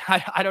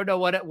I don't know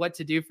what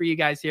to do for you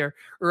guys here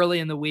early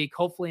in the week.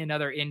 Hopefully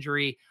another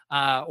injury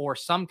or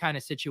some kind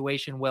of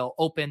situation will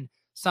open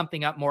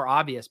something up more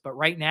obvious. But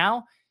right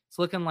now, it's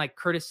looking like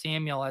Curtis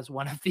Samuel as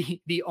one of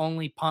the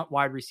only punt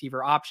wide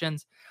receiver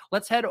options.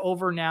 Let's head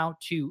over now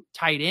to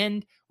tight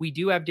end. We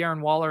do have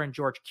Darren Waller and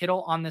George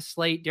Kittle on this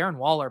slate. Darren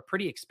Waller,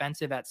 pretty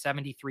expensive at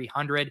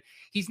 7,300.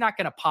 He's not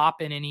going to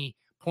pop in any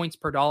points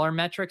per dollar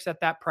metrics at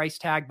that price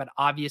tag, but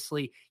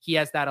obviously he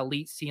has that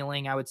elite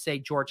ceiling. I would say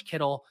George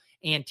Kittle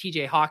and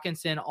TJ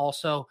Hawkinson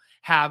also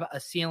have a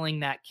ceiling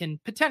that can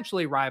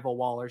potentially rival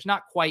Waller's.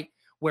 Not quite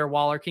where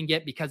Waller can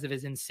get because of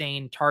his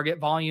insane target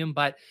volume,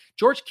 but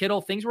George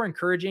Kittle, things were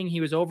encouraging.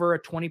 He was over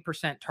a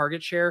 20%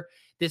 target share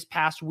this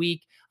past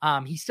week.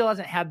 He still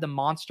hasn't had the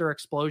monster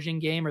explosion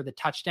game or the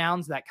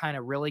touchdowns that kind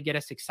of really get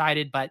us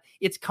excited, but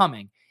it's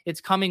coming.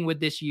 It's coming with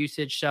this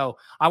usage. So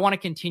I want to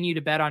continue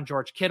to bet on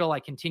George Kittle. I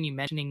continue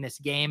mentioning this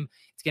game.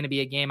 It's going to be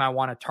a game I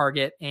want to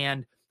target,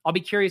 and I'll be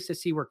curious to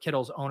see where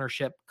Kittle's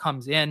ownership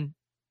comes in.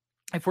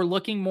 If we're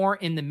looking more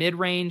in the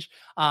mid-range,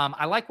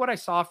 I like what I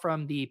saw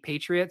from the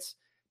Patriots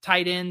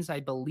tight ends.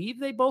 I believe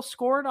they both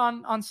scored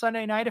on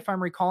Sunday night, if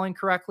I'm recalling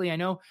correctly. I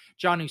know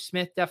Jonnu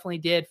Smith definitely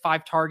did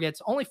 5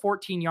 targets, only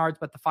 14 yards,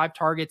 but the 5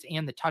 targets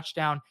and the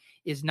touchdown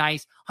is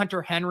nice.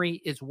 Hunter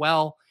Henry as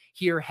well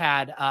here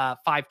had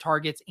 5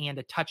 targets and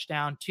a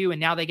touchdown too. And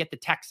now they get the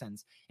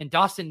Texans, and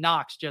Dawson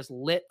Knox just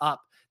lit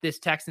up this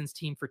Texans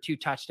team for 2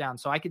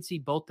 touchdowns. So I could see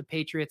both the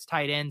Patriots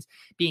tight ends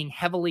being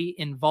heavily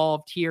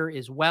involved here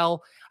as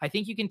well. I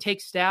think you can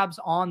take stabs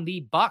on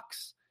the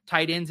Bucks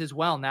tight ends as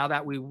well. Now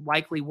that we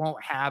likely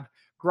won't have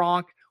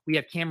Gronk, we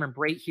have Cameron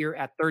Brate here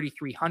at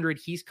 3,300.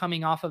 He's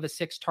coming off of a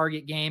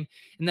 6-target game.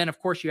 And then of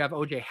course you have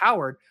OJ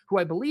Howard, who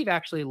I believe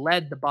actually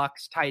led the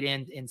Bucks tight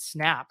end in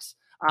snaps.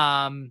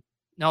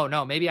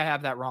 No, maybe I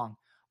have that wrong.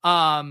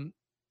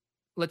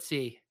 Let's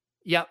see.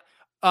 Yep.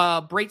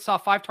 Brate saw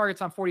 5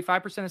 targets on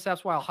 45% of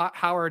snaps, while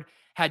Howard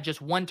had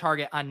just 1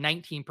 target on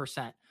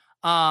 19%.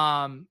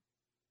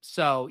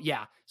 So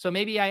yeah, so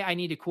maybe I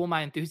need to cool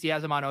my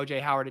enthusiasm on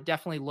OJ Howard. It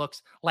definitely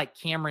looks like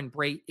Cameron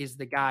Brate is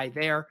the guy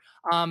there.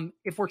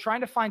 If we're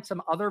trying to find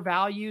some other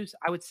values,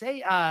 I would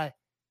say, I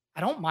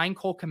don't mind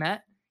Cole Kmet.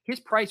 His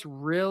price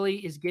really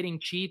is getting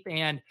cheap.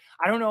 And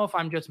I don't know if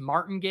I'm just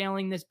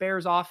martingaling this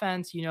Bears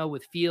offense,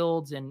 with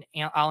Fields and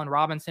Allen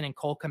Robinson and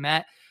Cole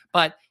Kmet,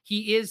 but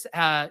he is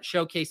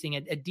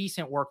showcasing a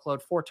decent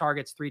workload, 4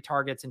 targets, 3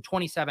 targets, and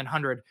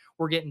 2,700.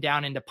 We're getting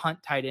down into punt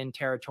tight end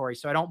territory.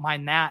 So I don't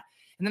mind that.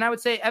 And then I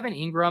would say Evan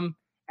Ingram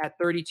at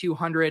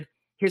 3,200.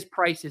 His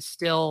price is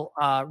still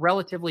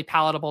relatively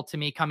palatable to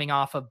me, coming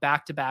off of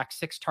back-to-back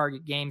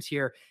 6-target games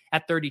here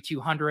at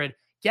 3,200.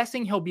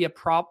 Guessing he'll be a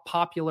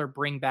popular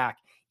bring back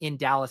in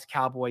Dallas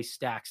Cowboys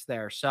stacks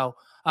there. So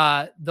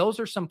those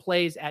are some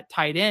plays at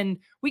tight end.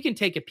 We can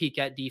take a peek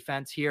at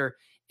defense here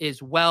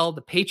as well.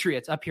 The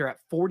Patriots up here at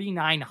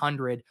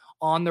 4,900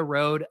 on the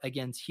road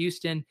against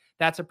Houston.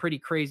 That's a pretty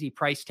crazy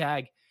price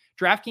tag.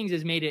 DraftKings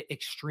has made it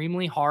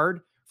extremely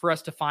hard for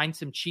us to find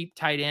some cheap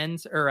tight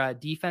ends or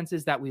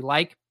defenses that we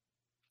like.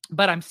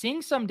 But I'm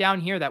seeing some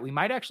down here that we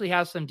might actually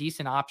have some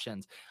decent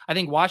options. I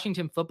think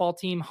Washington football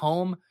team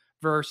home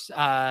versus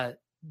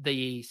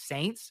the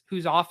Saints,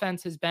 whose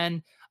offense has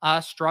been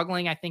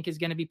struggling, I think is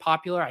going to be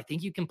popular. I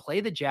think you can play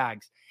the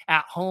Jags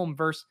at home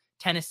versus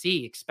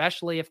Tennessee,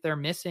 especially if they're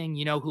missing,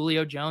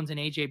 Julio Jones and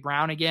AJ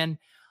Brown again.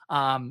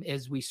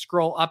 As we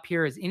scroll up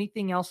here, is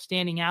anything else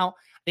standing out?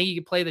 I think you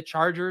could play the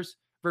Chargers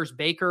versus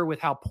Baker with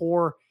how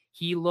poor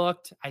he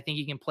looked. I think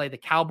you can play the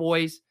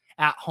Cowboys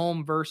at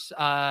home versus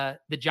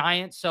the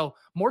Giants. So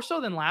more so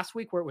than last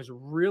week, where it was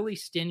really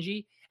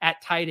stingy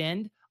at tight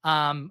end.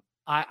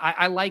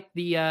 I like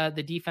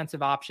the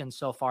defensive options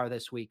so far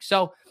this week.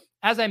 So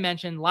as I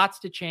mentioned, lots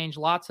to change,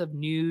 lots of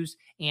news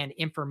and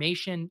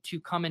information to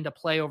come into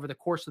play over the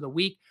course of the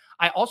week.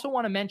 I also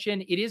want to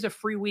mention it is a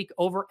free week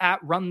over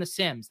at Run the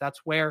Sims.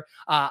 That's where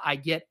I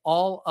get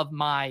all of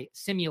my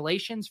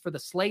simulations for the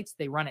slates.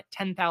 They run it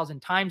 10,000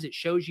 times. It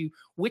shows you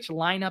which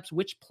lineups,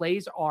 which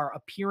plays are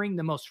appearing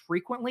the most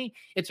frequently.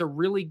 It's a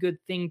really good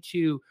thing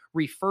to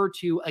refer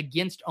to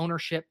against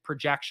ownership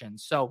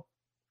projections. So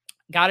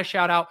got to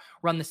shout out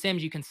Run the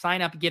Sims. You can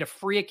sign up, get a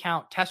free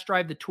account, test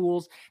drive the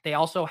tools. They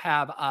also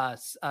have a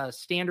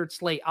standard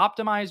slate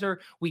optimizer.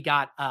 We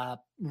got a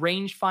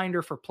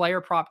rangefinder for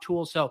player prop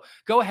tools. So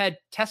go ahead,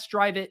 test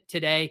drive it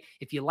today.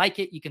 If you like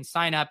it, you can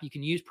sign up. You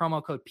can use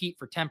promo code Pete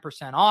for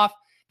 10% off.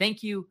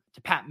 Thank you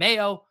to Pat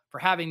Mayo for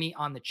having me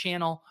on the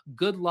channel.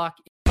 Good luck